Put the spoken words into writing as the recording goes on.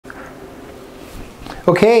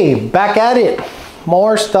Okay, back at it.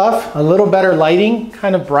 More stuff, a little better lighting,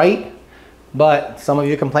 kind of bright, but some of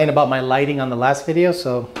you complained about my lighting on the last video,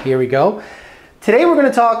 so here we go. Today we're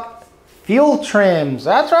gonna talk fuel trims.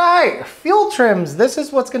 That's right, fuel trims. This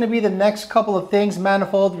is what's gonna be the next couple of things: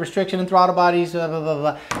 manifold, restriction, and throttle bodies, blah, blah, blah,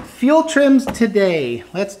 blah. Fuel trims today.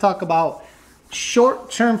 Let's talk about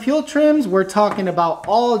short-term fuel trims. We're talking about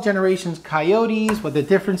all generations coyotes, what the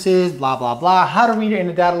difference is, blah, blah, blah, how to read it in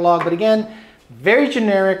the data log. But again, very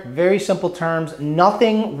generic, very simple terms,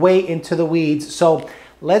 nothing way into the weeds. So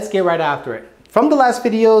let's get right after it. From the last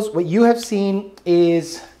videos, what you have seen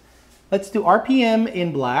is, let's do RPM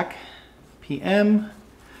in black, PM.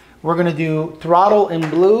 We're gonna do throttle in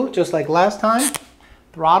blue, just like last time,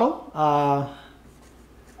 throttle.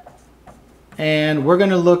 And we're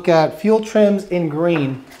gonna look at fuel trims in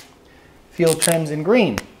green. Fuel trims in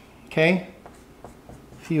green, okay?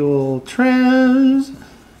 Fuel trims.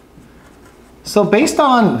 So based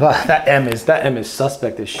on, that M is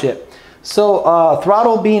suspect as shit. So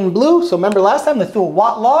throttle being blue, so remember last time, let's do a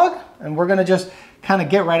watt log, and we're gonna just kind of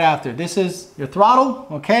get right after. This is your throttle,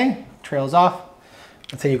 okay? Trails off.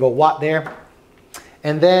 Let's say you go watt there.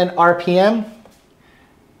 And then RPM,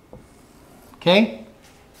 okay?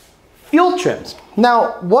 Fuel trims.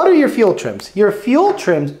 Now, what are your fuel trims? Your fuel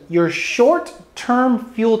trims, your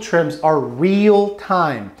short-term fuel trims are real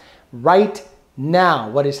time, right now.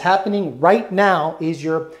 What is happening right now is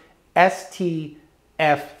your STFT.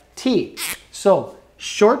 So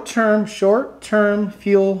short-term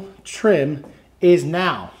fuel trim is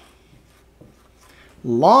now.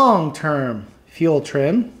 Long-term fuel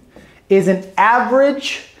trim is an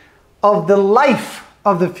average of the life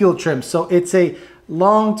of the fuel trim. So it's a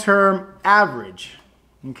long-term average,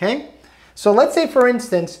 okay? So let's say, for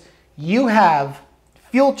instance, you have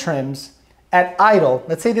fuel trims at idle.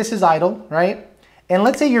 Let's say this is idle, right? And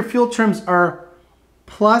let's say your fuel trims are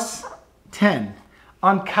plus 10.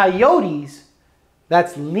 On coyotes,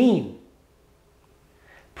 that's lean.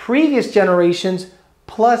 Previous generations,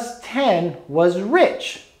 plus 10 was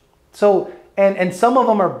rich. So, and some of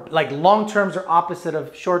them are like long terms are opposite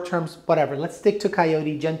of short terms, whatever. Let's stick to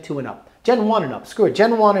coyote Gen 2 and up. Gen 1 and up, screw it,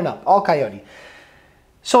 Gen 1 and up, all coyote.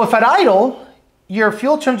 So if at idle, your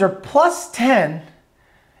fuel trims are plus 10,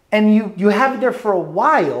 and you have it there for a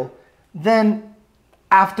while, then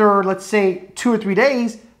after, let's say, 2 or 3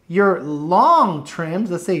 days, your long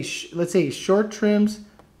trims, let's say short trims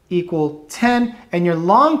equal 10, and your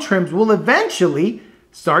long trims will eventually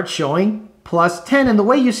start showing plus 10. And the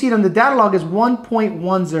way you see it on the data log is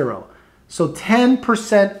 1.10. So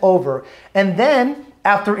 10% over. And then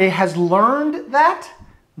after it has learned that,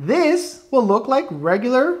 this will look like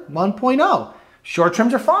regular 1.0. Short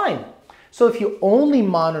trims are fine. So if you only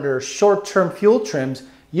monitor short-term fuel trims,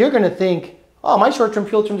 you're gonna think, oh, my short-term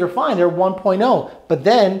fuel trims are fine, they're 1.0. But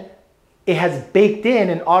then it has baked in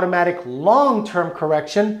an automatic long-term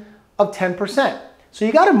correction of 10%. So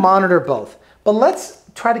you gotta monitor both. But let's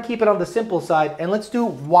try to keep it on the simple side, and let's do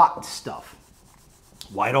watt stuff.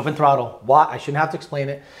 Wide open throttle, watt, I shouldn't have to explain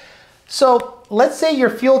it. So let's say your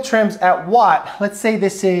fuel trims at watt, let's say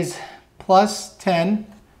this is plus 10,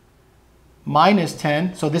 minus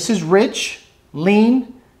 10. So this is rich,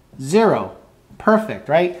 lean, 0. Perfect,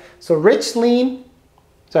 right? So rich, lean,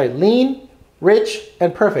 rich,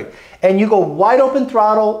 and perfect. And you go wide open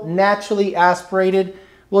throttle, naturally aspirated.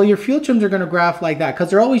 Well, your fuel trims are gonna graph like that because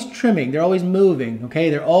they're always trimming, they're always moving, okay?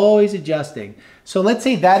 They're always adjusting. So let's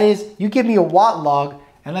say that is, you give me a watt log,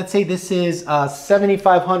 and let's say this is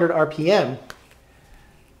 7,500 RPM,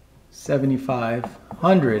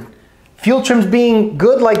 7,500. Fuel trims being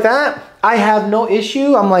good like that, I have no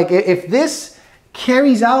issue. I'm like, if this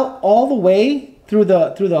carries out all the way through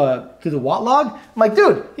the watt log, I'm like,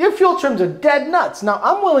 dude, your fuel trims are dead nuts. Now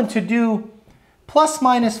I'm willing to do plus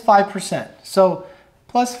minus 5%. So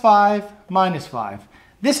plus 5, minus 5.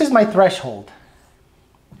 This is my threshold.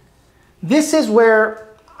 This is where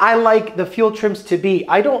I like the fuel trims to be.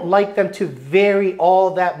 I don't like them to vary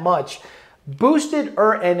all that much. Boosted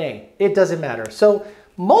or NA, it doesn't matter. So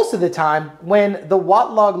most of the time when the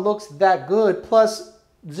watt log looks that good, plus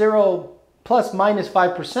minus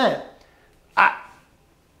 5%,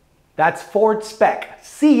 that's Ford spec.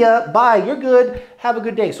 See ya, bye, you're good, have a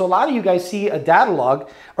good day. So a lot of you guys see a data log,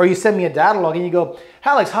 or you send me a data log and you go,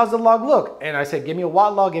 Alex, how's the log look? And I said, give me a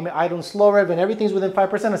watt log, give me idle and slow rev, and everything's within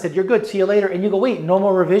 5%. I said, you're good, see you later. And you go, wait, no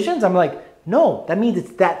more revisions? I'm like, no, that means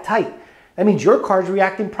it's that tight. That means your car's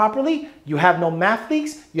reacting properly, you have no math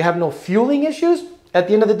leaks, you have no fueling issues. At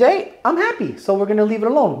the end of the day, I'm happy, so we're gonna leave it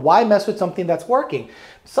alone. Why mess with something that's working?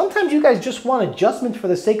 Sometimes you guys just want adjustments for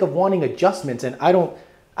the sake of wanting adjustments, and I don't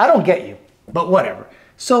get you, but whatever.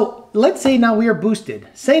 So let's say now we are boosted.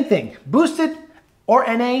 Same thing, boosted or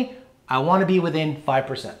NA, I want to be within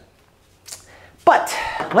 5%. But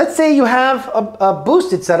let's say you have a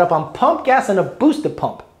boosted setup on pump gas and a boosted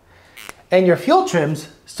pump. And your fuel trims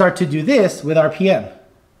start to do this with RPM.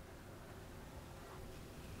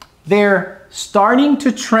 They're starting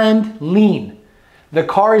to trend lean. The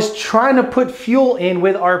car is trying to put fuel in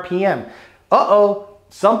with RPM. Uh-oh,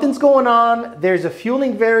 something's going on. There's a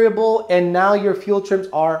fueling variable and now your fuel trims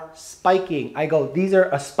are spiking. I go, these are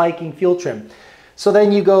a spiking fuel trim. So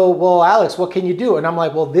then you go, well, Alex, what can you do? And I'm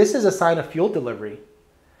like, well, this is a sign of fuel delivery.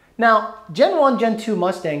 Now, Gen 1, Gen 2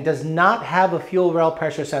 Mustang does not have a fuel rail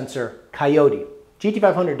pressure sensor, Coyote.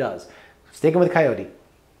 GT500 does. Sticking with Coyote.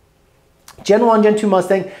 Gen 1, Gen 2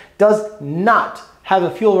 Mustang does not have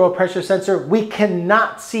a fuel rail pressure sensor. We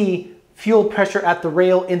cannot see fuel pressure at the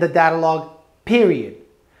rail in the data log, period.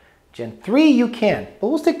 Gen 3 you can, but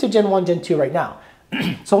we'll stick to Gen 1, Gen 2 right now.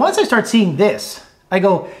 So once I start seeing this, I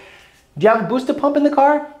go, do you have a booster pump in the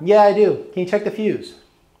car? Yeah, I do. Can you check the fuse?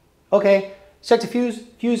 Okay, check the fuse.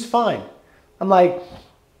 Fuse, fine. I'm like,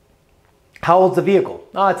 how old's the vehicle?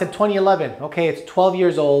 Oh, it's in 2011. Okay, it's 12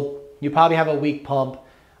 years old. You probably have a weak pump.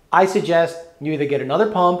 I suggest you either get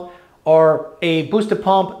another pump or a booster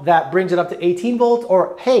pump that brings it up to 18 volts,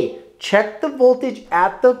 or hey, check the voltage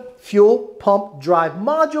at the fuel pump drive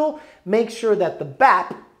module. Make sure that the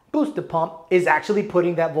BAP, booster pump, is actually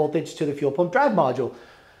putting that voltage to the fuel pump drive module.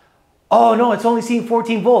 Oh no, it's only seeing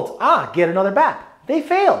 14 volts. Ah, get another BAP. They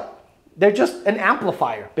fail. They're just an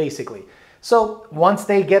amplifier, basically. So once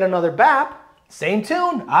they get another BAP, same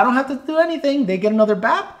tune. I don't have to do anything. They get another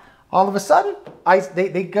BAP. All of a sudden,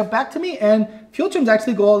 they get back to me, and fuel trims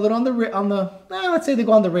actually go a little on the let's say they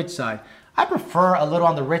go on the rich side. I prefer a little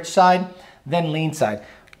on the rich side than lean side.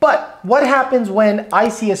 But what happens when I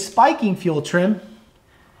see a spiking fuel trim,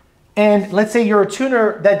 and let's say you're a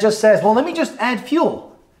tuner that just says, well, let me just add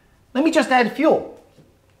fuel. Let me just add fuel.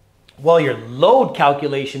 Well, your load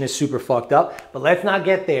calculation is super fucked up, but let's not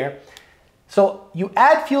get there. So you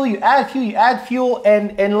add fuel, you add fuel, you add fuel,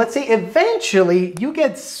 and let's say eventually you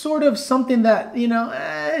get sort of something that, you know,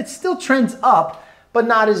 it still trends up, but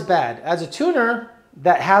not as bad. As a tuner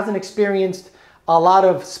that hasn't experienced a lot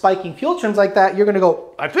of spiking fuel trims like that, you're gonna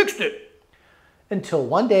go, I fixed it. Until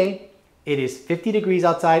one day, it is 50 degrees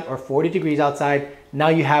outside or 40 degrees outside. Now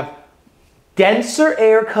you have denser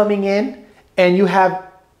air coming in and you have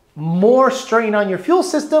more strain on your fuel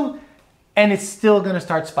system, and it's still gonna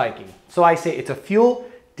start spiking. So I say it's a fuel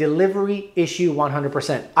delivery issue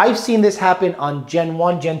 100%. I've seen this happen on Gen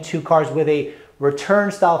 1, Gen 2 cars with a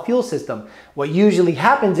return style fuel system. What usually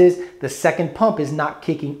happens is the second pump is not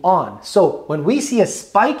kicking on. So when we see a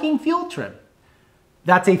spiking fuel trim,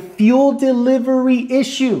 that's a fuel delivery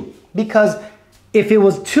issue, because if it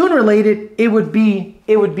was tune related, it would be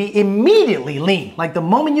immediately lean. Like the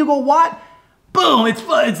moment you go watt, boom,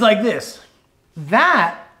 it's like this.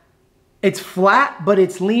 That, it's flat, but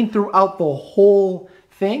it's lean throughout the whole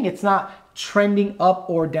thing. It's not trending up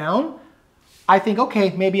or down. I think,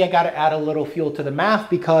 okay, maybe I got to add a little fuel to the MAF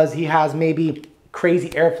because he has maybe crazy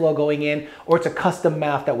airflow going in, or it's a custom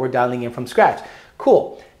MAF that we're dialing in from scratch.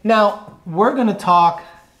 Cool. Now we're going to talk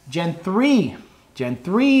Gen 3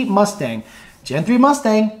 Mustang. Gen 3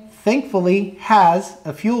 Mustang thankfully has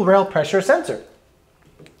a fuel rail pressure sensor.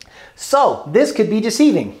 So this could be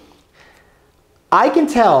deceiving. I can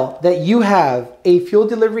tell that you have a fuel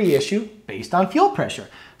delivery issue based on fuel pressure.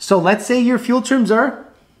 So let's say your fuel trims are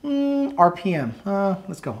RPM.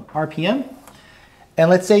 Let's go RPM. And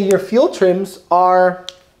let's say your fuel trims are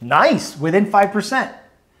nice, within 5%.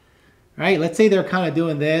 Right? Let's say they're kind of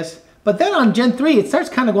doing this. But then on Gen 3, it starts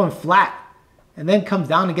kind of going flat. And then comes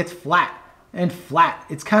down and gets flat and flat.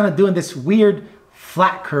 It's kind of doing this weird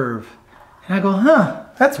flat curve. And I go, huh,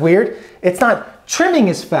 that's weird. It's not trimming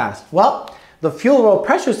as fast. Well, the fuel rail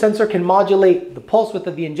pressure sensor can modulate the pulse width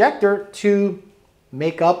of the injector to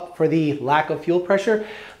make up for the lack of fuel pressure.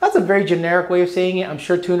 That's a very generic way of saying it. I'm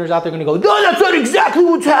sure tuners out there are gonna go, no, that's not exactly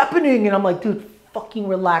what's happening. And I'm like, dude, fucking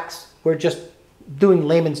relax. We're just doing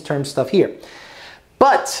layman's term stuff here.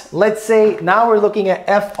 But let's say now we're looking at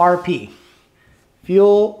FRP,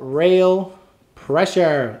 fuel rail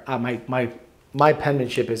pressure. My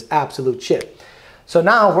penmanship is absolute shit. So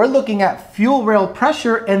now we're looking at fuel rail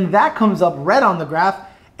pressure, and that comes up red on the graph.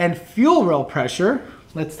 And fuel rail pressure,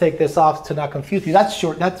 let's take this off to not confuse you. That's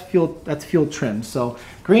short, that's fuel trims. So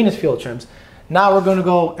green is fuel trims. Now we're gonna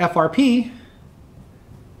go FRP.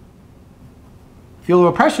 Fuel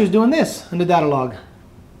rail pressure is doing this in the data log.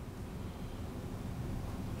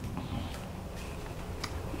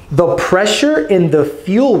 The pressure in the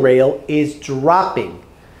fuel rail is dropping.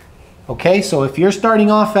 Okay, so if you're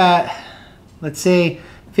starting off at, let's say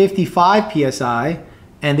 55 PSI,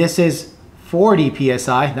 and this is 40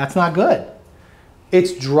 PSI, that's not good.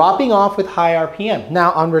 It's dropping off with high RPM.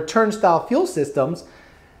 Now on return style fuel systems,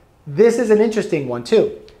 this is an interesting one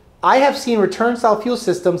too. I have seen return style fuel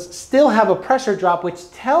systems still have a pressure drop,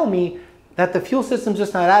 which tell me that the fuel system's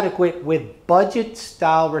just not adequate with budget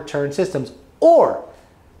style return systems. Or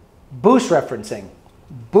boost referencing.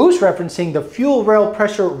 Boost referencing, the fuel rail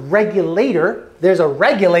pressure regulator, there's a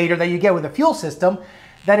regulator that you get with a fuel system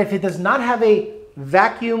that if it does not have a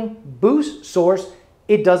vacuum boost source,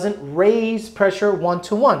 it doesn't raise pressure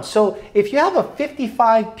one-to-one. So if you have a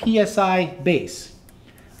 55 PSI base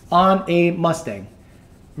on a Mustang,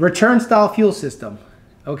 return style fuel system,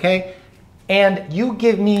 okay, and you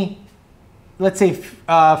give me, let's say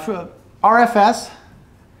RFS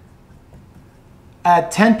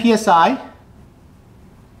at 10 PSI,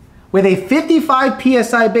 with a 55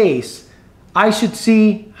 PSI base, I should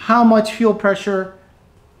see how much fuel pressure,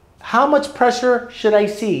 how much pressure should I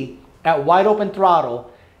see at wide open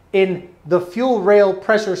throttle in the fuel rail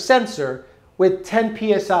pressure sensor with 10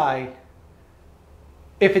 PSI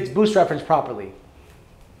if it's boost referenced properly.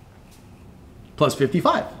 Plus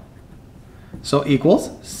 55. So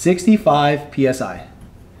equals 65 PSI.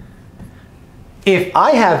 If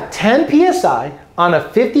I have 10 PSI on a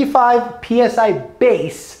 55 PSI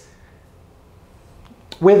base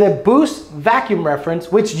with a boost vacuum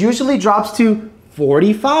reference, which usually drops to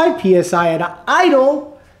 45 PSI at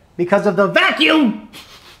idle because of the vacuum.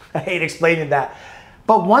 I hate explaining that.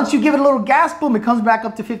 But once you give it a little gas boom, it comes back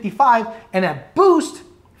up to 55, and at boost,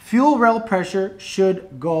 fuel rail pressure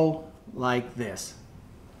should go like this.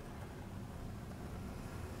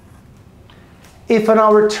 If a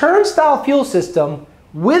return style fuel system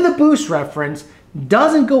with a boost reference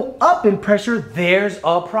doesn't go up in pressure, there's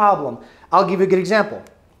a problem. I'll give you a good example.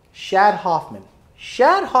 Shad Hoffman.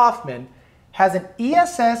 Shad Hoffman has an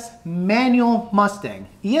ESS manual Mustang.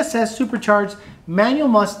 ESS supercharged manual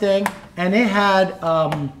Mustang, and it had,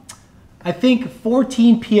 I think,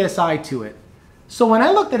 14 PSI to it. So when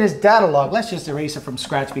I looked at his data log, let's just erase it from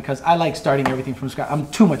scratch because I like starting everything from scratch.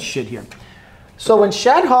 I'm too much shit here. So when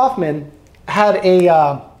Shad Hoffman had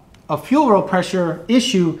a fuel rail pressure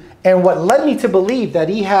issue, and what led me to believe that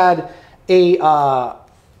he had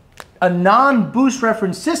a non-boost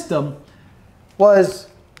reference system was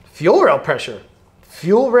fuel rail pressure.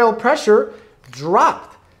 Fuel rail pressure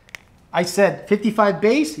dropped. I said 55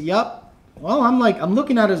 base, yup. Well, I'm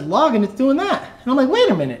looking at his log and it's doing that. And I'm like, wait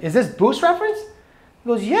a minute, is this boost reference? He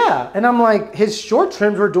goes, yeah. And I'm like, his short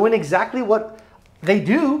trims were doing exactly what they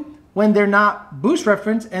do when they're not boost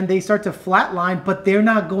reference and they start to flatline, but they're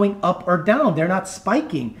not going up or down. They're not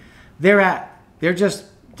spiking. They're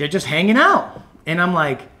just hanging out. And I'm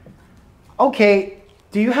like, okay,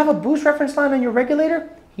 do you have a boost reference line on your regulator?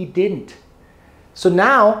 He didn't. So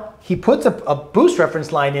now he puts a boost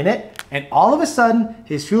reference line in it, and all of a sudden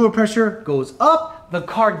his fuel pressure goes up. The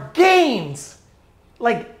car gains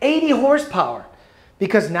like 80 horsepower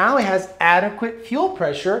because now it has adequate fuel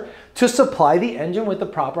pressure to supply the engine with the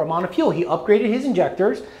proper amount of fuel. He upgraded his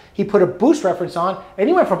injectors, he put a boost reference on, and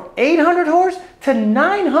he went from 800 horse to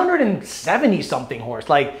 970 something horse,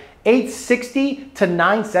 like 860 to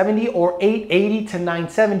 970 or 880 to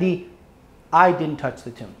 970. I didn't touch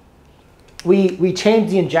the tune. We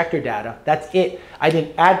changed the injector data. That's it. I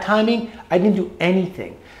didn't add timing. I didn't do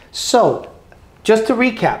anything. So just to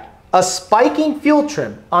recap, a spiking fuel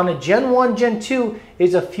trim on a Gen 1, Gen 2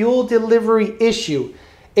 is a fuel delivery issue.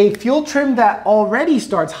 A fuel trim that already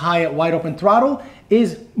starts high at wide open throttle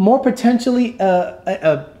is more potentially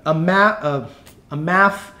a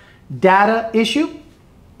MAF data issue.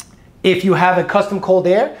 If you have a custom cold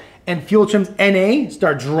air and fuel trims NA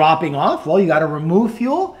start dropping off, well, you got to remove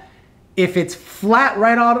fuel. If it's flat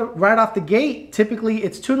right off the gate, typically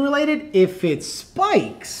it's tune related. If it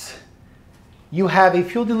spikes, you have a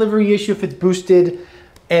fuel delivery issue if it's boosted,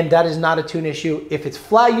 and that is not a tune issue. If it's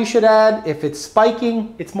flat, you should add. If it's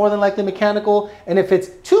spiking, it's more than likely mechanical. And if it's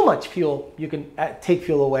too much fuel, you can take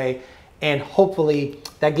fuel away. And hopefully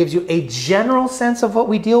that gives you a general sense of what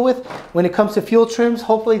we deal with when it comes to fuel trims.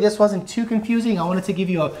 Hopefully this wasn't too confusing. I wanted to give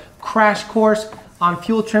you a crash course on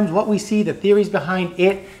fuel trims, what we see, the theories behind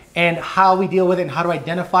it, and how we deal with it and how to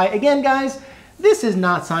identify it. Again, guys, this is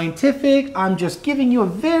not scientific. I'm just giving you a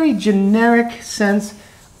very generic sense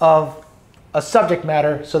of a subject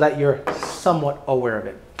matter so that you're somewhat aware of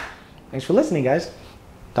it. Thanks for listening, guys.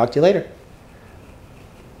 Talk to you later.